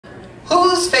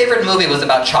Whose favorite movie was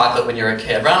about chocolate when you were a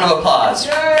kid? Round of applause.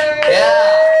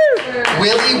 Yeah.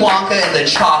 Willy Wonka and the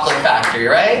Chocolate Factory,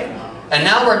 right? And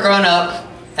now we're grown up,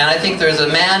 and I think there's a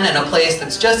man and a place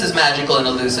that's just as magical and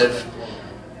elusive.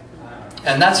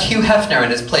 And that's Hugh Hefner in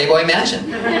his Playboy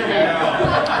mansion.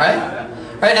 Right?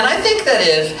 Right? And I think that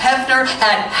if Hefner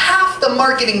had half the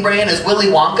marketing brain as Willy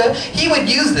Wonka, he would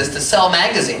use this to sell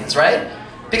magazines, right?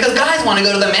 Because guys want to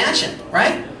go to the mansion,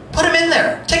 right? Put them in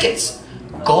there. Tickets.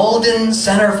 Golden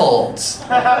centerfolds.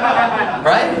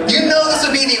 Right? You know this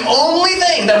would be the only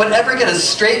thing that would ever get a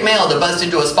straight male to bust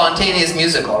into a spontaneous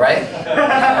musical, right?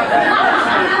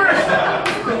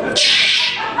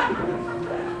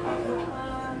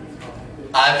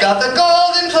 I've got the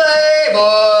golden Playboy.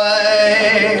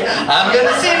 I'm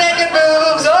gonna see naked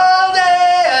boobs all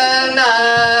day and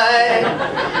night.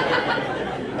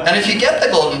 And if you get the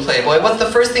golden Playboy, what's the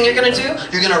first thing you're gonna do?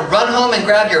 You're gonna run home and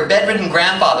grab your bedridden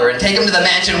grandfather and take him to the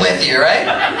mansion with you, right?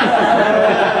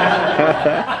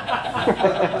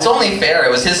 It's only fair.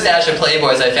 It was his stash of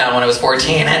Playboys I found when I was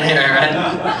 14 anyway, right?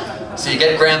 So you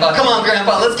get Grandpa, come on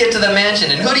Grandpa, let's get to the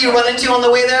mansion. And who do you run into on the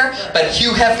way there? But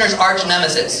Hugh Hefner's arch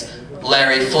nemesis,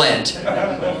 Larry Flint.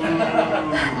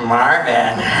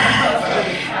 Marvin,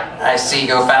 I see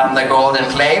you found the golden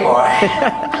Playboy.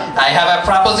 I have a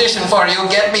proposition for you.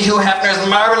 Get me Hugh Hefner's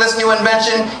marvelous new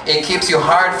invention. It keeps you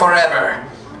hard forever.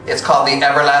 It's called the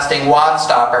everlasting wad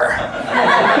stopper.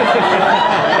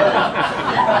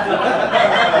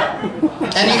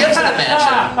 And you get to the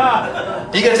mansion.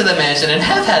 You get to the mansion, and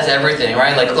Hef has everything,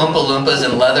 right? Like Oompa Loompas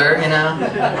and leather, you know?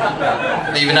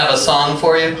 They even have a song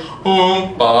for you.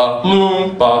 Oompa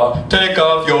Loompa, take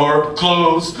off your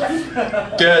clothes.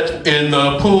 Get in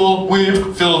the pool,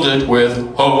 we've filled it with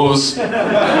hose.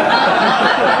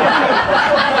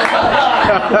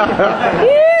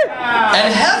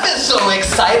 And Hef is so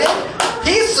excited.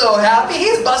 He's so happy.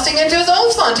 He's busting into his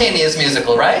own spontaneous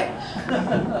musical, right?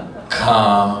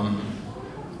 Come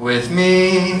with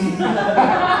me,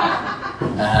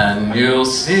 and you'll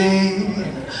see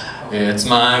it's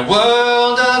my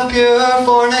world of pure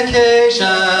fornication.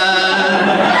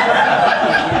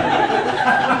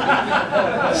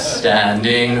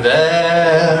 Standing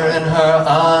there in her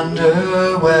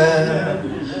underwear,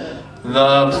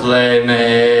 the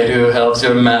playmate who helps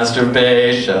your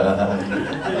masturbation.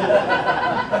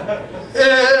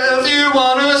 If you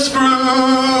want to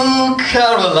screw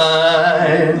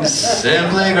Caroline,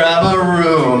 simply grab a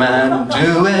room and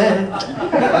do it.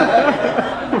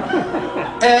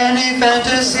 Any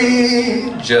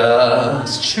fantasy,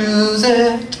 just choose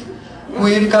it.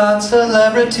 We've got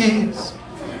celebrities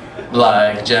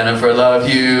like Jennifer Love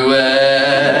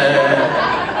Hewitt.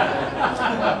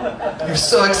 You're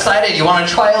so excited. You want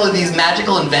to try all of these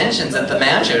magical inventions at the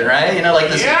mansion, right? You know, like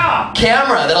this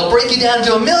camera that'll break you down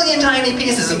into a million tiny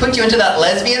pieces and put you into that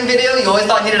lesbian video you always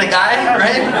thought needed a guy,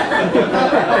 right?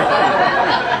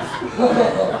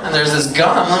 And there's this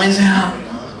gum. Let me see.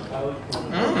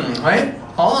 Wait,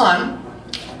 hold on.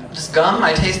 This gum,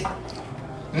 I taste...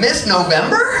 Miss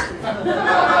November?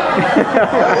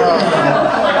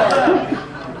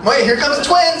 Wait, here comes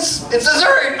twins! It's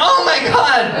dessert! Oh my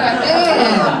god!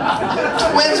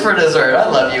 Twins for dessert. I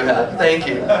love you, Hef. Thank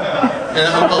you. And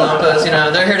the Oompa Loompas, you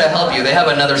know, they're here to help you. They have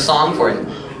another song for you.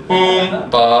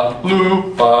 Oompa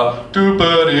Loompa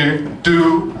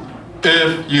doopity-doo.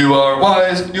 If you are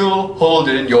wise, you'll hold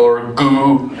in your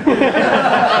goo.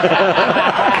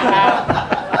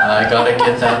 I gotta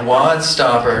get that wad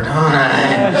stopper, don't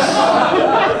I?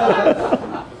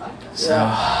 So...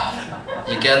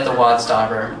 you get the wad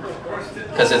stopper,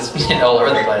 because it's all over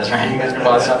the place, right? You get your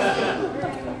wad stopper.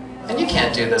 And you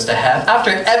can't do this to Hef,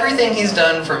 after everything he's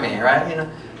done for me, right? You know,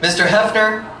 Mr.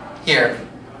 Hefner, here.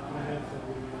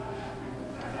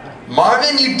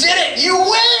 Marvin, you did it! You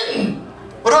win!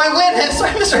 What do I win?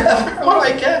 Sorry, Mr. Hefner, what do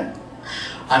I get?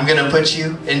 I'm gonna put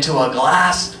you into a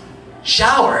glass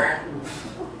shower.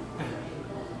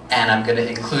 And I'm going to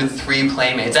include 3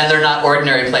 playmates. And they're not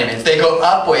ordinary playmates. They go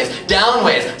up ways, down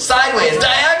ways, sideways,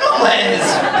 diagonal ways.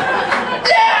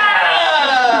 Yeah!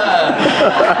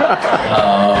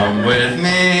 Come with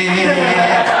me.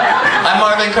 I'm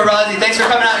Marvin Kharrazi. Thanks for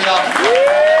coming out, y'all.